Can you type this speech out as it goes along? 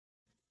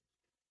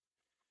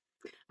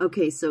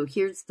Okay, so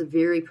here's the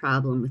very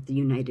problem with the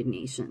United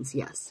Nations.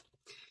 Yes.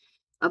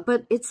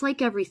 But it's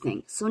like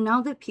everything. So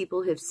now that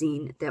people have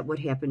seen that what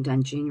happened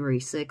on January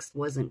 6th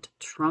wasn't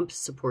Trump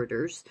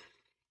supporters,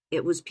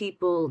 it was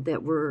people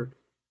that were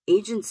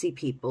agency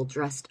people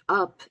dressed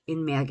up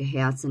in MAGA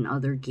hats and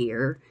other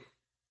gear,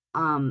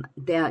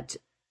 that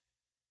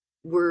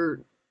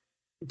were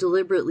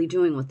deliberately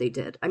doing what they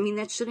did. I mean,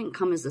 that shouldn't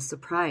come as a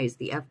surprise.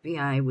 The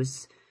FBI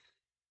was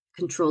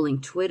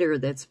controlling Twitter.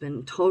 That's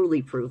been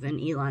totally proven.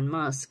 Elon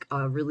Musk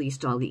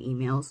released all the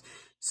emails.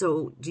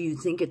 So do you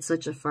think it's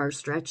such a far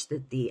stretch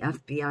that the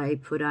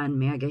FBI put on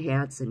MAGA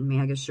hats and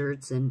MAGA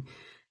shirts and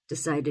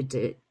decided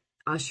to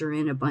usher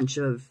in a bunch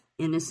of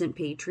innocent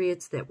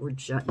patriots that were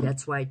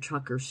that's why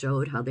Trucker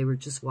showed how they were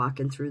just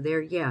walking through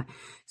there? Yeah.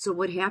 So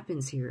what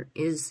happens here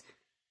is,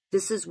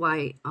 this is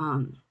why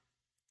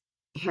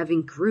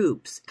having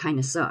groups kind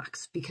of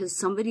sucks, because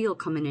somebody will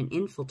come in and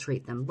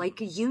infiltrate them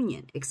like a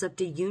union,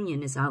 except a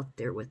union is out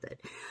there with it.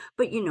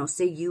 But, you know,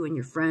 say you and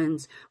your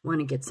friends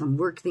want to get some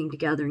work thing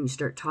together and you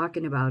start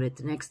talking about it.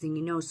 The next thing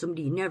you know,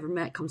 somebody you never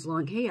met comes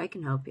along. Hey, I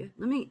can help you.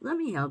 Let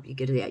me help you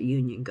get that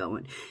union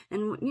going.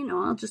 And, you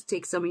know, I'll just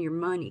take some of your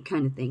money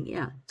kind of thing.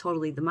 Yeah,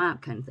 totally the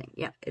mob kind of thing.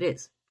 Yeah, it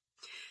is.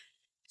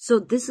 So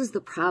this is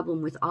the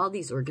problem with all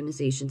these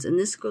organizations, and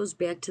this goes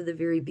back to the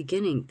very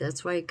beginning.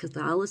 That's why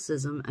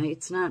Catholicism,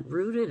 it's not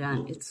rooted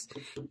on,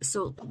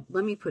 so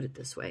let me put it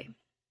this way.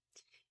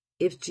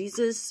 If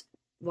Jesus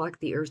walked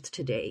the earth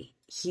today,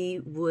 he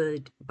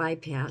would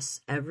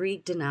bypass every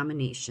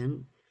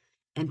denomination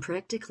and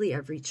practically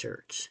every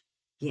church.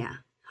 Yeah,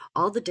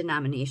 all the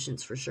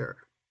denominations for sure.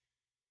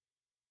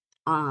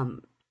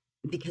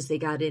 Because they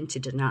got into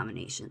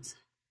denominations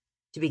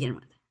to begin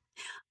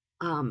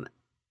with.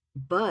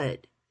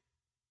 But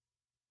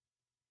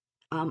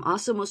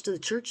also most of the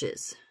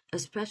churches,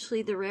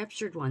 especially the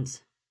raptured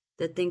ones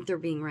that think they're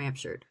being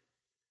raptured,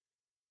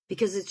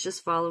 because it's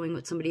just following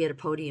what somebody at a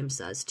podium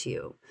says to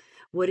you.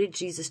 What did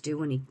Jesus do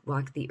when he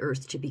walked the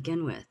earth to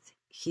begin with?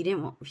 He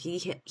didn't.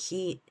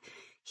 He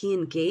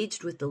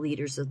engaged with the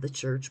leaders of the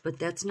church, but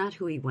that's not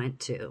who he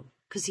went to,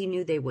 because he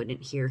knew they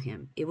wouldn't hear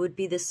him. It would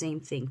be the same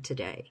thing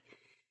today.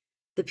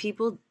 The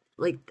people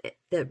like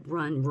that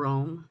run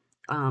Rome.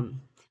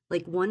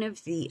 Like one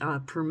of the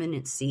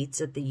permanent seats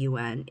at the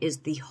UN is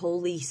the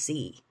Holy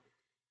See.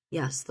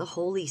 Yes, the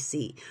Holy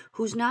See.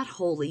 Who's not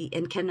holy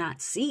and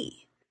cannot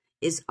see,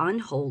 is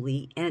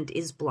unholy and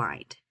is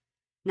blind.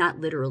 Not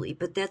literally,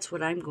 but that's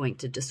what I'm going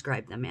to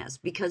describe them as,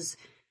 because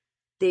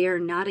they are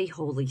not a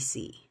holy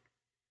see.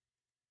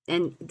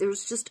 And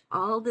there's just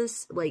all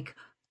this, like,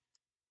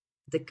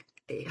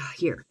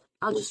 here,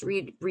 I'll just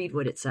read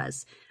what it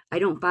says. I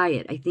don't buy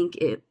it. I think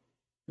it,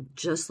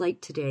 just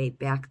like today,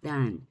 back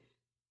then,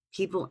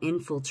 people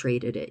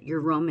infiltrated it,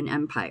 your Roman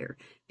Empire,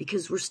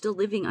 because we're still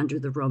living under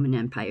the Roman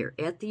Empire.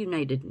 At the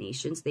United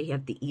Nations, they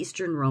have the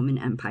Eastern Roman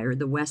Empire,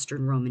 the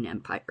Western Roman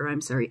Empire, or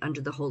I'm sorry, under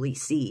the Holy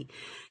See.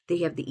 They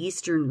have the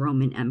Eastern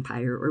Roman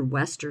Empire or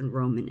Western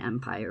Roman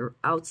Empire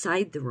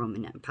outside the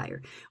Roman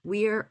Empire.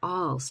 We are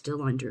all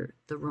still under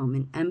the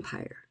Roman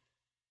Empire.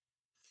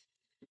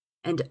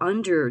 And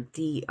under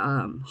the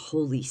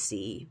Holy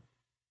See,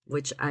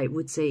 which I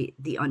would say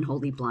the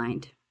unholy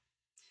blind,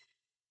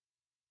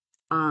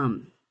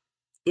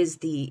 is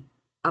the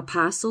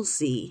Apostle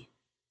See,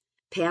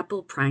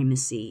 Papal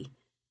Primacy,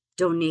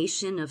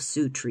 Donation of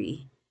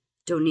Sutri,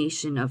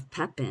 Donation of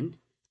Pepin,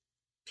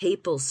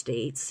 Papal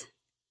States,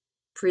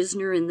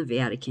 Prisoner in the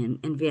Vatican,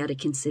 and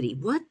Vatican City.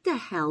 What the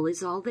hell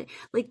is all that?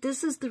 Like,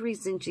 this is the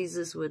reason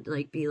Jesus would,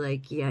 like, be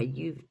like, yeah,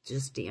 you've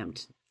just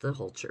damned the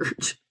whole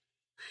church.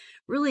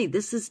 Really,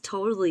 this is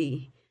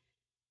totally...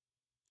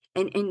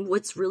 And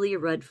what's really a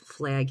red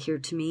flag here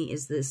to me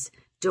is this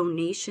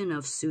Donation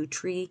of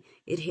Sutri.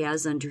 It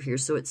has under here,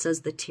 so it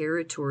says the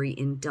territory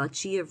in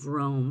Duchy of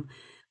Rome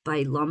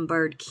by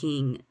Lombard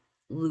King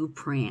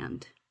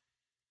Ludoprand,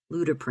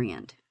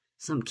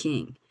 some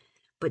king.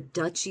 But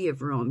Duchy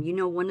of Rome, you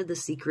know, one of the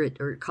secret,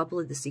 or a couple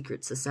of the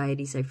secret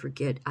societies, I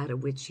forget out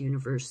of which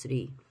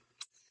university,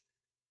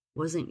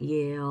 wasn't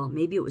Yale,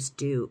 maybe it was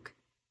Duke,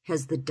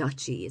 has the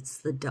duchy. It's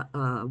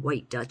the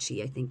White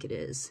Duchy, I think it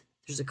is.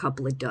 There's a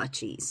couple of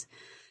duchies.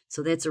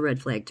 So that's a red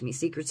flag to me.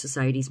 Secret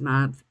societies,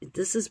 mob.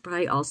 This is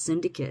probably all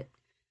syndicate.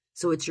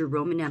 So it's your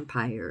Roman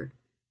Empire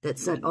that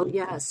said, oh,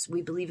 yes,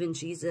 we believe in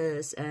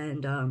Jesus,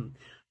 and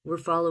we're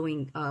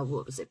following,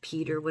 what was it,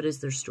 Peter? What is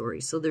their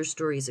story? So their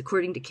story is,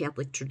 according to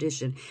Catholic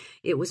tradition,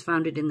 it was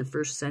founded in the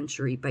 1st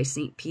century by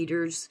St.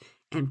 Peter's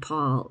and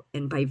Paul,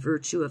 and by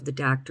virtue of the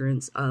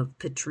doctrines of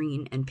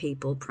Petrine and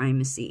papal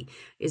primacy,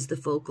 is the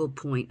focal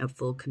point of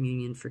full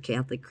communion for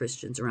Catholic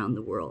Christians around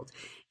the world.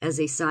 As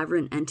a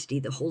sovereign entity,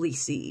 the Holy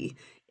See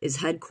is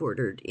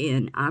headquartered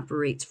in,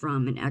 operates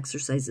from, and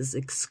exercises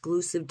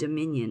exclusive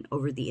dominion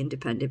over the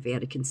independent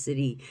Vatican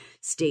City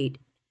state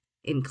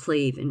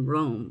enclave in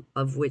Rome,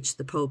 of which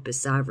the Pope is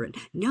sovereign.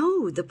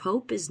 No, the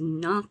Pope is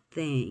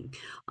nothing.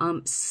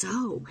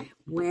 So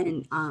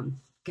when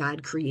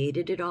God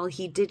created it all,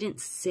 he didn't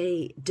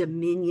say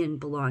dominion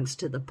belongs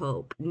to the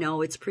Pope.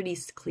 No, it's pretty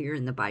clear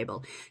in the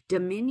Bible.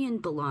 Dominion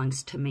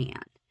belongs to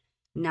man.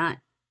 not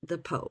the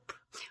Pope.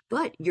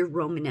 But your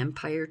Roman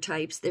Empire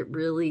types that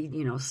really,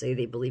 say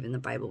they believe in the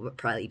Bible, but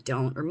probably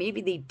don't, or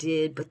maybe they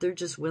did, but they're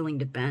just willing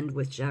to bend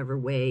whichever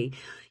way,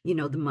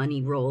 the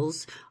money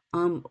rolls,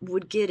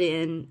 would get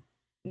in,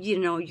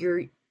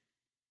 your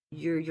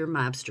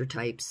mobster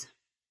types.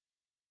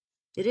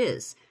 It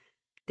is.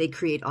 They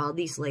create all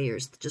these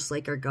layers, just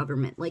like our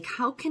government. Like,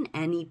 how can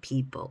any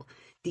people,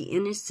 the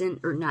innocent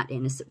or not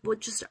innocent,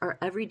 but just our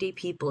everyday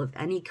people of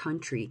any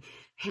country,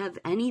 have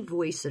any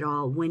voice at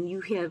all when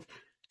you have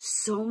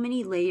so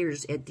many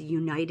layers at the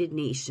United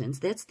Nations?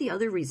 That's the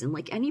other reason.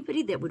 Like,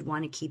 anybody that would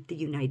want to keep the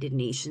United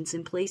Nations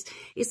in place,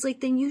 it's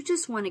like, then you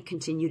just want to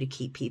continue to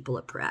keep people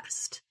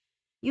oppressed.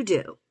 You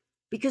do.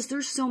 Because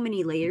there's so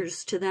many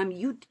layers to them.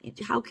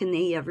 How can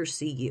they ever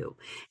see you?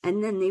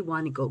 And then they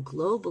want to go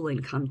global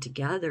and come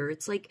together.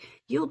 It's like,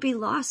 you'll be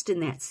lost in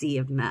that sea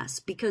of mess,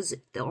 because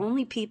the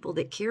only people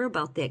that care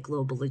about that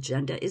global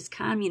agenda is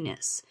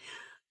communists,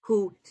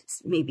 who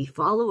maybe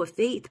follow a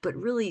faith, but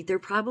really they're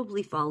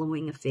probably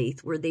following a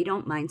faith where they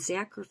don't mind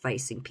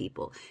sacrificing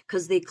people,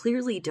 because they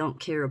clearly don't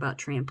care about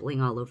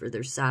trampling all over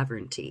their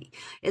sovereignty.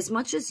 As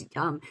much as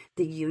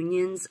the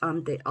unions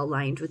that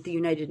aligned with the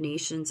United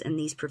Nations and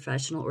these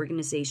professional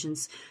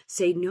organizations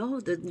say, no,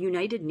 the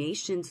United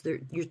Nations,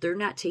 they're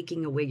not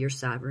taking away your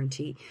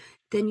sovereignty,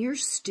 then you're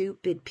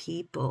stupid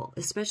people,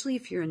 especially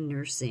if you're in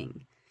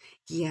nursing.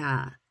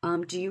 Yeah.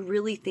 Do you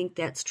really think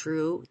that's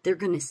true? They're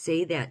going to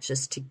say that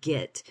just to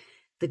get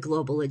the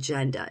global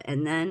agenda.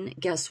 And then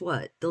guess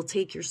what? They'll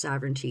take your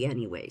sovereignty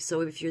anyway.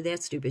 So if you're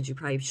that stupid, you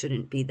probably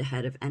shouldn't be the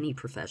head of any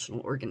professional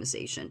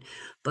organization.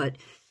 But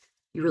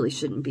you really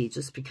shouldn't be,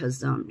 just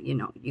because,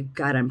 you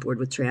got on board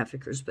with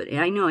traffickers. But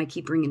I know I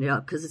keep bringing it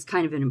up because it's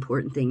kind of an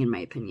important thing, in my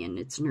opinion.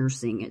 It's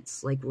nursing.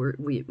 It's like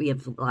we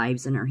have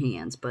lives in our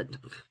hands, but...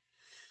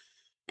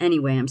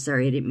 Anyway, I'm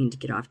sorry, I didn't mean to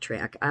get off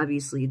track.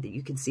 Obviously, that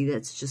you can see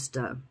that's just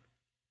a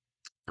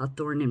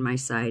thorn in my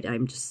side.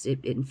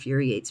 It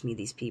infuriates me,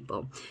 these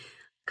people.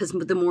 Because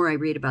the more I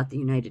read about the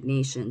United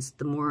Nations,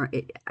 the more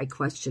I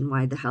question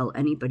why the hell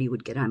anybody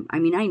would get on. I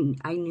mean,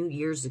 I knew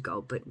years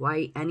ago, but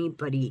why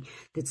anybody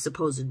that's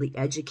supposedly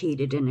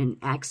educated and an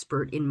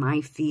expert in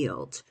my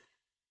field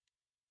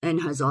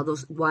and has all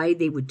those, why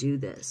they would do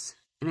this.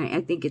 And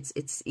I think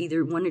it's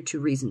either one or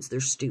two reasons.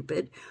 They're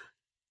stupid,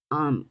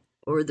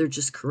 or they're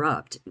just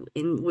corrupt,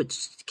 in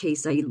which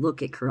case I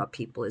look at corrupt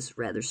people as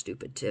rather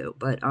stupid too.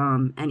 But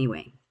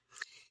anyway,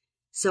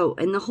 so,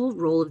 and the whole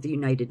role of the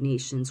United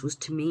Nations was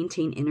to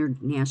maintain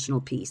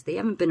international peace. They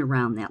haven't been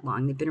around that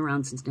long. They've been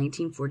around since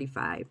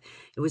 1945.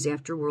 It was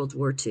after World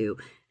War II.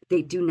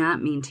 They do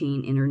not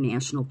maintain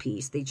international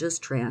peace. They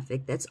just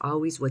traffic. That's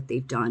always what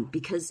they've done,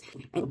 because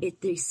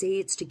they say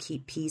it's to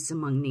keep peace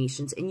among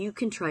nations. And you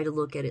can try to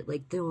look at it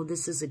like, oh,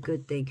 this is a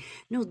good thing.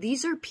 No,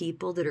 these are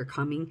people that are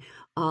coming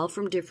all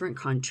from different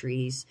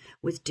countries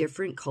with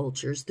different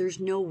cultures. There's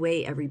no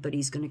way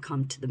everybody's going to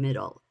come to the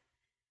middle.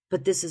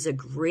 But this is a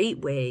great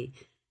way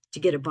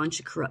to get a bunch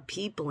of corrupt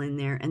people in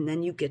there, and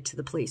then you get to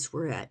the place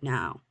we're at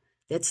now.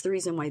 That's the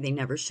reason why they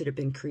never should have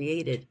been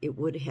created. It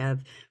would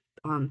have...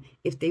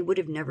 if they would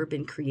have never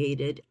been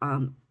created,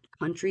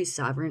 country's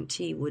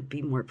sovereignty would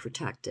be more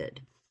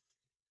protected.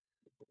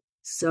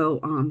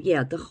 So,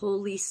 yeah, the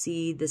Holy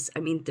See,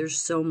 there's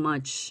so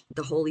much,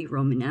 the Holy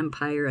Roman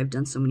Empire, I've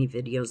done so many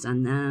videos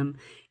on them.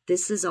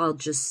 This is all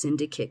just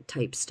syndicate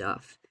type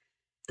stuff.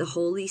 The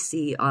Holy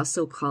See,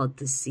 also called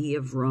the See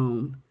of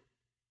Rome,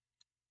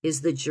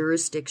 is the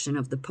jurisdiction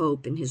of the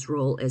Pope in his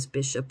role as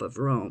Bishop of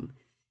Rome.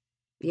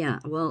 Yeah,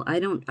 well, I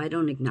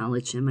don't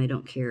acknowledge him. I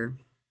don't care.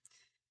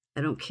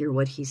 I don't care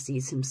what he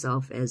sees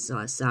himself as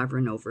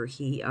sovereign over.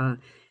 They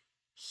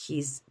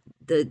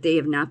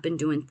have not been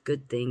doing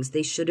good things.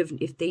 They should have,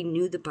 if they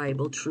knew the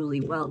Bible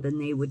truly well, then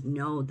they would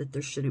know that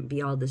there shouldn't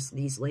be all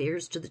these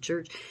layers to the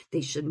church.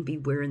 They shouldn't be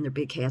wearing their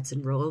big hats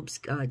and robes.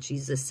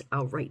 Jesus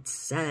outright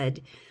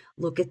said,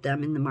 look at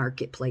them in the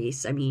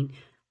marketplace. I mean,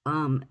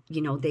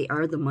 they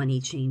are the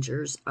money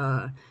changers.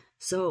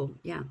 So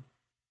yeah.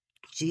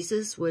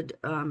 Jesus would,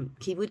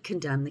 he would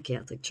condemn the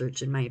Catholic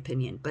Church, in my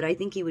opinion, but I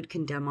think he would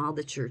condemn all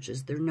the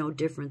churches. They're no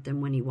different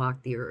than when he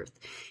walked the earth,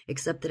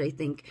 except that I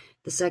think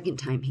the second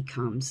time he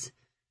comes,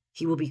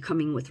 he will be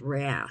coming with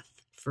wrath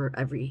for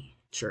every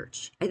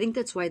church. I think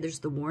that's why there's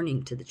the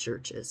warning to the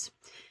churches.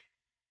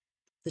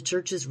 The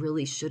churches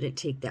really shouldn't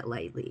take that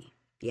lightly.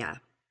 Yeah,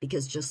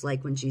 because just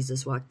like when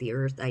Jesus walked the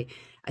earth, I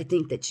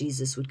think that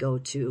Jesus would go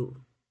to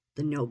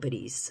the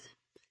nobodies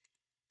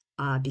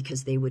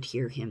because they would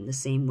hear him the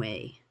same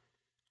way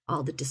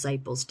all the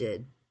disciples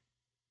did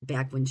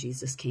back when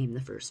Jesus came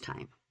the first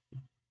time.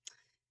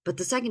 But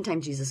the second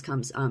time Jesus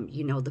comes,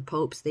 the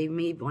popes, they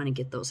may want to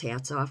get those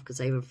hats off,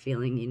 because I have a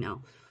feeling,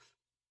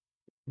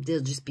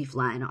 they'll just be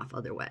flying off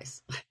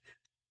otherwise.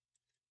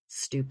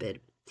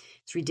 Stupid.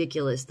 It's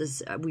ridiculous.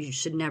 We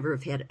should never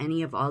have had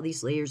any of all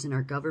these layers in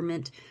our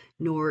government,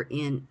 nor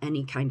in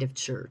any kind of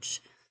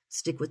church.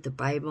 Stick with the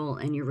Bible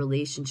and your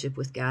relationship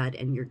with God,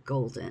 and you're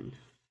golden.